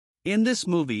In this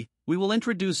movie, we will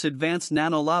introduce Advanced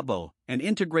NanoLabo, an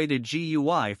integrated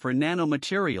GUI for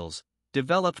nanomaterials,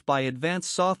 developed by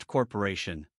Advanced Soft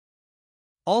Corporation.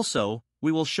 Also,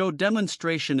 we will show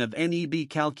demonstration of NEB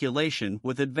calculation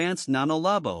with Advanced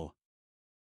NanoLabo.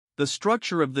 The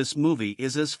structure of this movie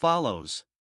is as follows.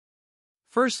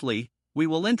 Firstly, we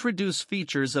will introduce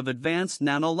features of Advanced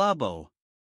NanoLabo.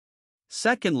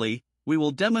 Secondly, we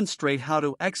will demonstrate how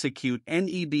to execute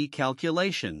NEB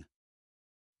calculation.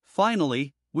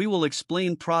 Finally, we will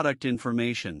explain product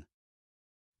information.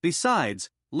 Besides,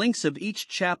 links of each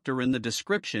chapter in the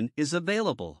description is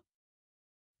available.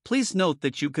 Please note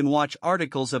that you can watch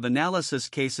articles of analysis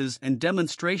cases and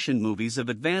demonstration movies of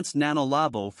Advanced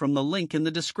NanoLabo from the link in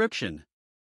the description.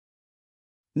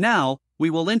 Now, we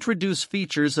will introduce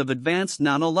features of Advanced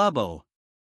NanoLabo.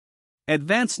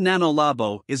 Advanced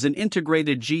NanoLabo is an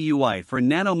integrated GUI for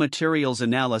nanomaterials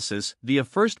analysis via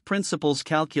first principles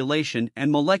calculation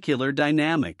and molecular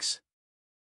dynamics.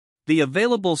 The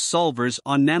available solvers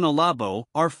on NanoLabo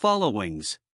are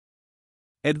followings.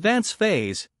 Advanced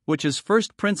Phase, which is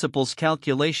first principles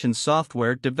calculation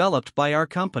software developed by our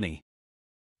company.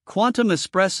 Quantum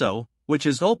Espresso, which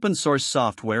is open source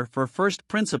software for first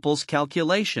principles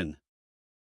calculation.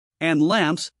 And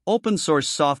LAMPS, open source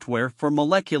software for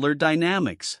molecular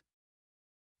dynamics.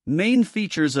 Main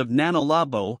features of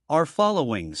NanoLabo are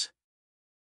followings.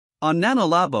 On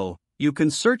NanoLabo, you can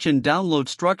search and download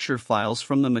structure files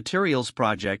from the Materials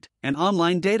project and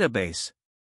online database.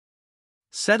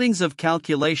 Settings of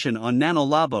calculation on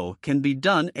NanoLabo can be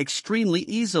done extremely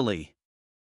easily.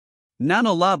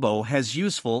 NanoLabo has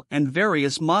useful and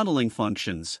various modeling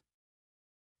functions.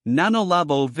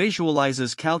 NanoLabo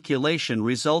visualizes calculation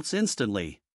results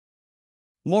instantly.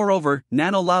 Moreover,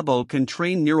 NanoLabo can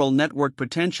train neural network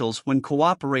potentials when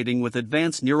cooperating with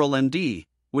advanced NeuralMD,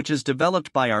 which is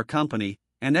developed by our company,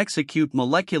 and execute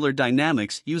molecular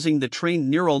dynamics using the trained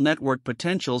neural network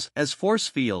potentials as force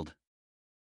field.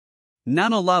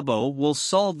 NanoLabo will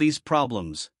solve these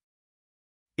problems.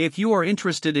 If you are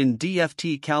interested in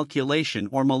DFT calculation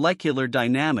or molecular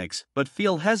dynamics but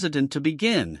feel hesitant to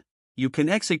begin, you can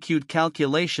execute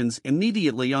calculations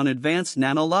immediately on Advanced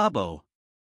NanoLabo.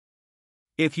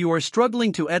 If you are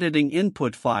struggling to editing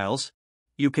input files,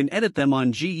 you can edit them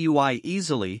on GUI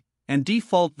easily, and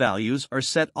default values are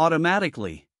set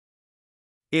automatically.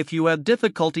 If you have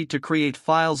difficulty to create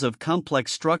files of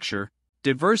complex structure,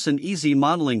 diverse and easy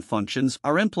modeling functions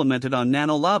are implemented on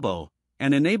NanoLabo,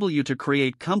 and enable you to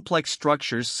create complex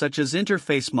structures such as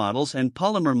interface models and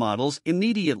polymer models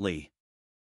immediately.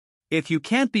 If you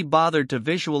can't be bothered to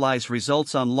visualize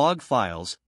results on log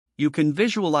files, you can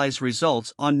visualize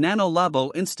results on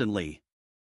NanoLabo instantly.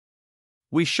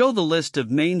 We show the list of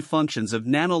main functions of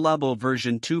NanoLabo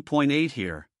version 2.8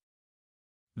 here.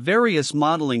 Various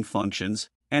modeling functions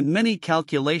and many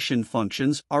calculation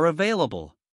functions are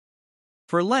available.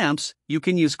 For LAMPS, you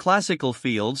can use classical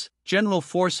fields, general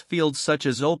force fields such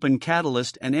as Open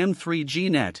Catalyst and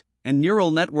M3GNet, and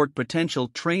neural network potential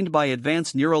trained by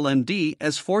advanced NeuralMD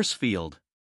as force field.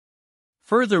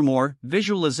 Furthermore,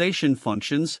 visualization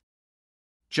functions,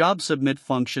 job submit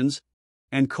functions,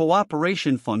 and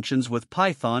cooperation functions with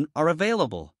Python are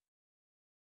available.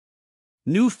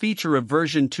 New feature of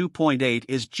version 2.8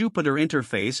 is Jupyter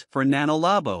interface for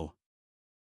NanoLabo.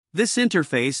 This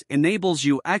interface enables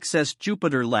you access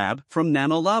Jupyter Lab from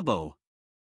NanoLabo.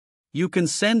 You can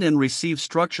send and receive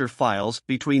structure files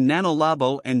between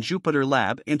NanoLabo and Jupyter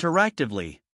Lab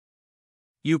interactively.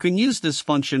 You can use this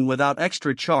function without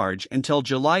extra charge until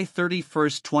July 31,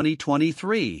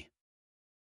 2023.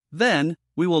 Then,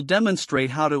 we will demonstrate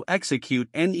how to execute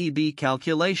NEB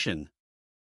calculation.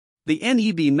 The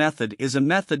NEB method is a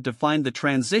method to find the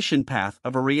transition path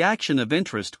of a reaction of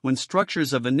interest when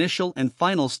structures of initial and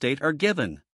final state are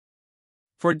given.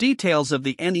 For details of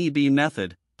the NEB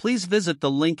method, please visit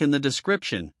the link in the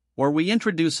description, where we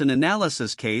introduce an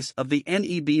analysis case of the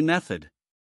NEB method.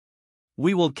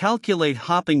 We will calculate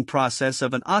hopping process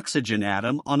of an oxygen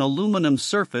atom on aluminum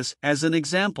surface as an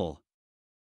example.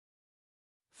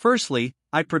 Firstly,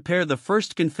 I prepare the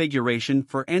first configuration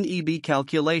for NEB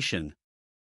calculation.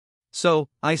 So,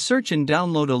 I search and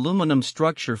download aluminum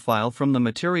structure file from the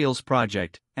Materials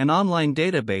project, an online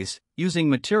database, using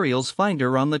Materials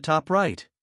Finder on the top right.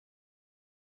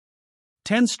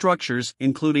 10 structures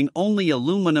including only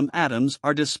aluminum atoms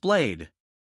are displayed.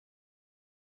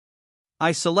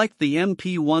 I select the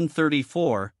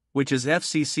MP134, which is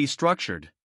FCC structured.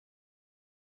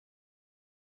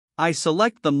 I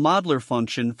select the Modeler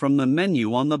function from the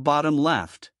menu on the bottom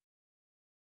left.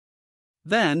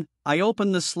 Then, I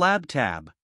open the Slab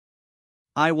tab.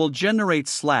 I will generate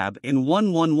slab in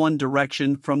 111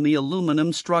 direction from the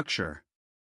aluminum structure.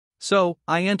 So,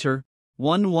 I enter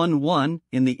 111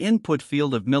 in the input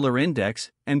field of Miller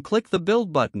Index and click the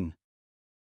Build button.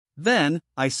 Then,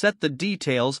 I set the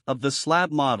details of the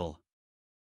slab model.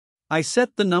 I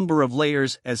set the number of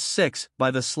layers as 6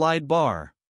 by the slide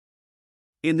bar.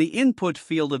 In the input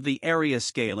field of the area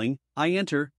scaling, I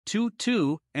enter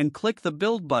 2 and click the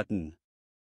Build button.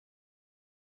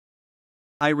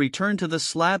 I return to the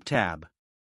Slab tab.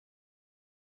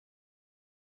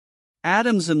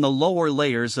 Atoms in the lower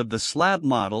layers of the slab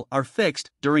model are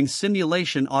fixed during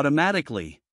simulation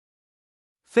automatically.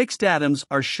 Fixed atoms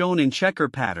are shown in checker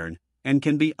pattern and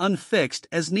can be unfixed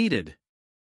as needed.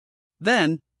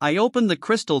 Then, I open the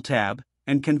Crystal tab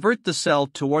and convert the cell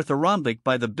to orthorhombic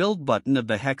by the Build button of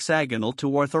the hexagonal to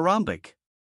orthorhombic.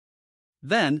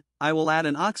 Then, I will add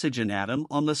an oxygen atom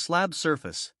on the slab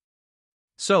surface.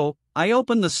 So, I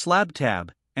open the Slab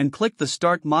tab and click the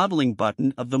Start Modeling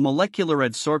button of the molecular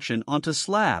adsorption onto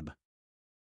slab.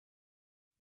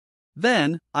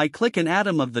 Then, I click an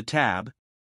atom of the tab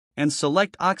and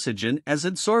select oxygen as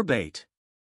adsorbate.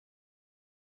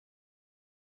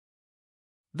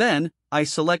 Then, I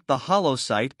select the hollow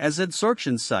site as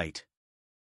adsorption site.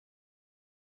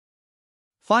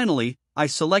 Finally, I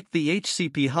select the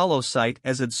HCP hollow site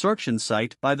as adsorption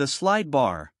site by the slide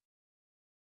bar.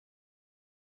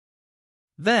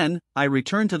 Then, I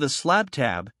return to the Slab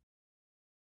tab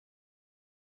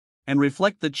and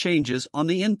reflect the changes on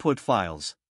the input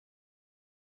files.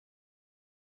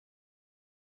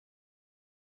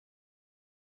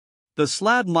 The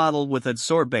slab model with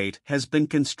adsorbate has been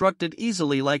constructed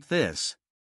easily like this.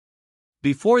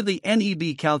 Before the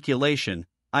NEB calculation,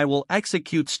 I will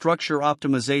execute structure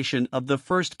optimization of the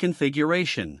first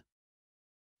configuration.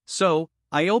 So,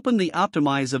 I open the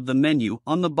Optimize of the menu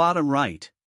on the bottom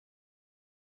right.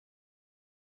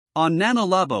 On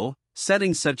NanoLabo,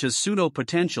 settings such as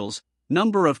pseudo-potentials,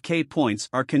 number of K points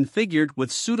are configured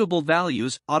with suitable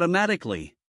values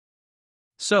automatically.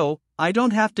 So, I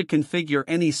don't have to configure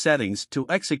any settings to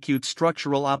execute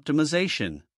structural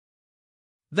optimization.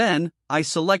 Then, I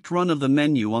select Run of the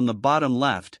menu on the bottom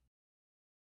left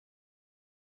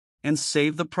and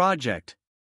save the project.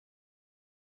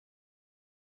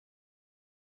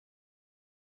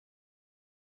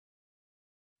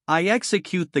 I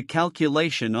execute the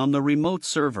calculation on the remote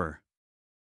server.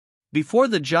 Before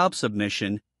the job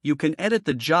submission, you can edit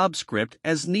the job script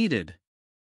as needed.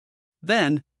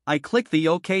 Then, I click the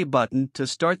OK button to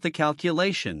start the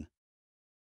calculation.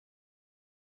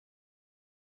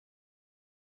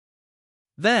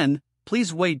 Then,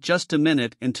 please wait just a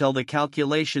minute until the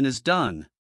calculation is done.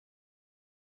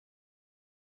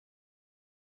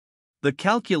 The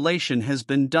calculation has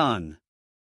been done.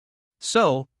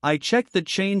 So, I check the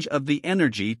change of the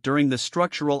energy during the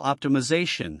structural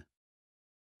optimization.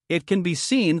 It can be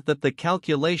seen that the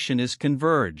calculation is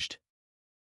converged.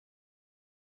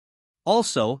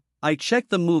 Also, I check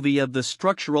the movie of the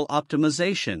structural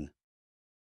optimization.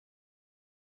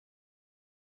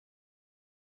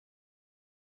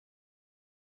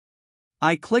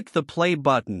 I click the play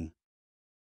button.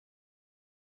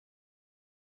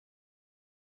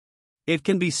 It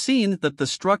can be seen that the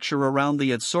structure around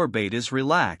the adsorbate is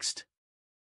relaxed.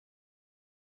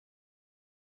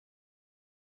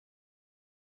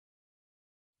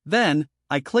 Then,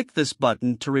 I click this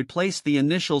button to replace the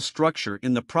initial structure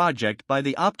in the project by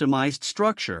the optimized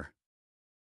structure.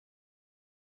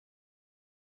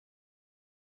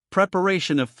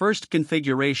 Preparation of first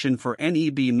configuration for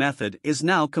NEB method is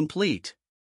now complete.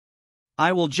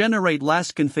 I will generate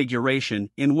last configuration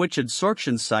in which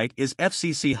adsorption site is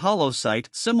FCC hollow site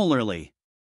similarly.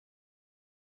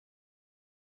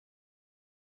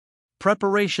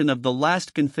 Preparation of the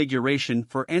last configuration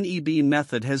for NEB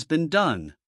method has been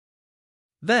done.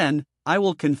 Then, I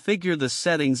will configure the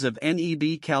settings of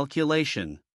NEB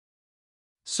calculation.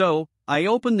 So, I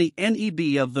open the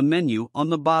NEB of the menu on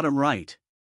the bottom right.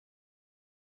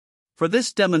 For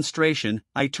this demonstration,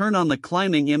 I turn on the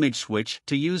climbing image switch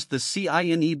to use the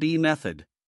CINEB method.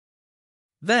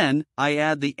 Then, I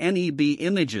add the NEB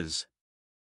images.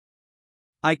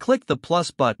 I click the plus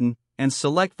button and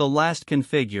select the last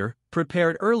configure,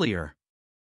 prepared earlier.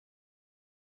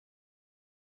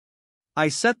 I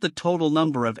set the total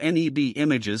number of NEB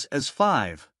images as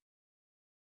 5.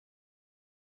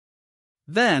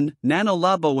 Then,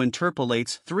 NanoLabo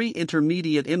interpolates 3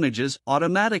 intermediate images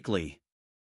automatically.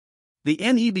 The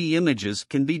NEB images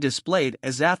can be displayed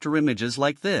as afterimages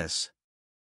like this.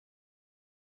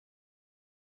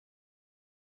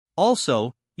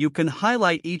 Also, you can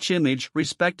highlight each image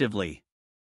respectively.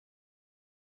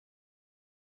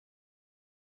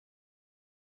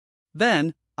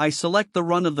 Then, I select the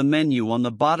run of the menu on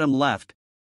the bottom left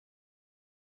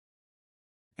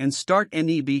and start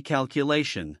NEB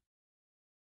calculation.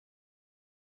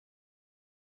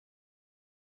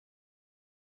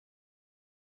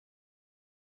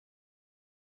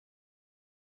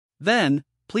 Then,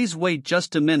 please wait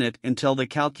just a minute until the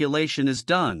calculation is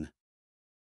done.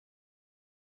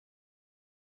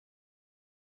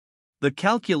 The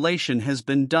calculation has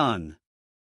been done.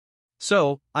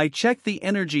 So, I check the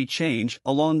energy change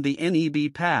along the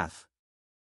NEB path.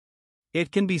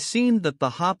 It can be seen that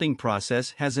the hopping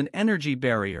process has an energy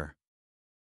barrier.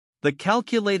 The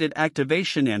calculated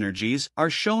activation energies are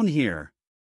shown here.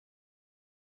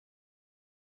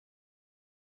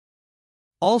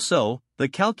 Also, the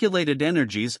calculated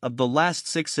energies of the last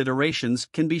 6 iterations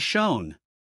can be shown.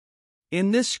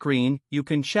 In this screen, you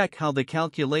can check how the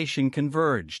calculation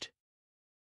converged.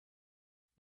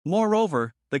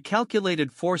 Moreover, the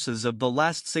calculated forces of the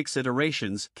last 6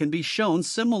 iterations can be shown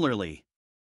similarly.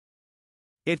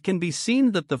 It can be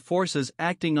seen that the forces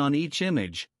acting on each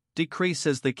image decrease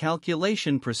as the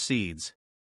calculation proceeds.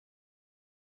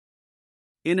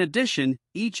 In addition,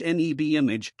 each NEB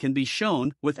image can be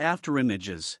shown with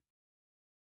afterimages.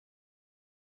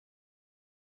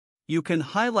 You can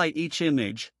highlight each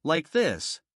image like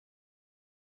this.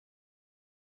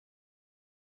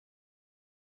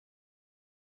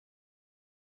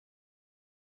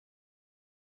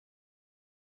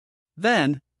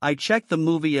 Then, I check the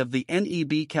movie of the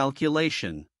NEB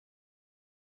calculation.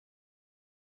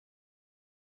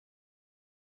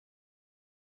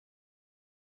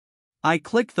 I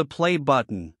click the play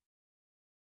button.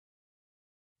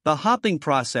 The hopping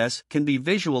process can be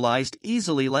visualized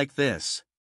easily like this.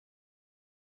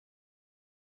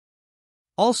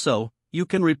 Also, you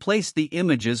can replace the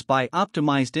images by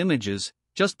optimized images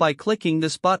just by clicking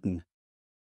this button.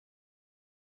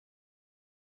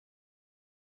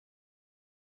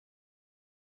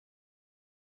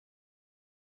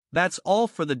 That's all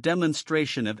for the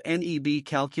demonstration of NEB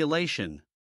calculation.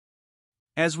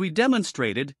 As we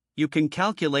demonstrated, you can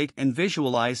calculate and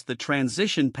visualize the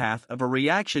transition path of a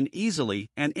reaction easily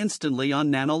and instantly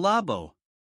on NanoLabo.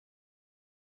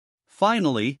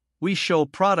 Finally, we show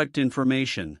product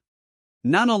information.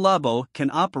 NanoLabo can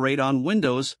operate on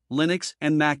Windows, Linux,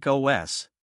 and Mac OS.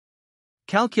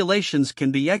 Calculations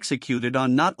can be executed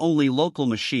on not only local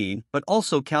machine but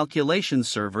also calculation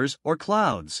servers or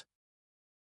clouds.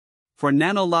 For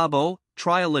NanoLabo,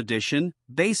 Trial Edition,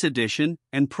 Base Edition,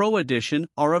 and Pro Edition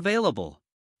are available.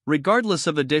 Regardless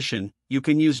of edition, you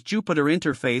can use Jupyter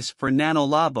interface for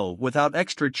NanoLabo without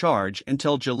extra charge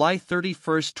until July 31,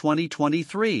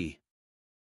 2023.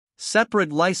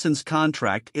 Separate license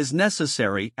contract is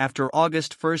necessary after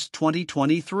August 1,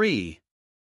 2023.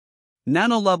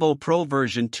 NanoLabo Pro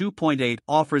version 2.8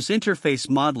 offers Interface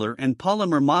Modeler and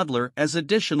Polymer Modeler as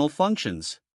additional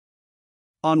functions.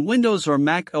 On Windows or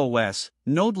Mac OS,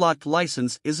 node-locked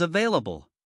license is available.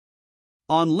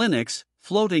 On Linux,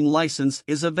 floating license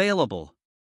is available.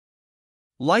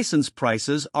 License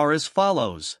prices are as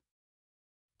follows.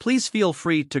 Please feel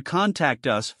free to contact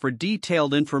us for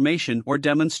detailed information or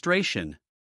demonstration.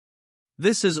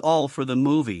 This is all for the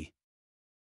movie.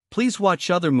 Please watch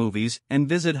other movies and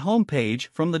visit homepage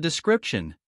from the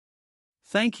description.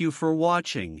 Thank you for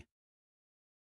watching.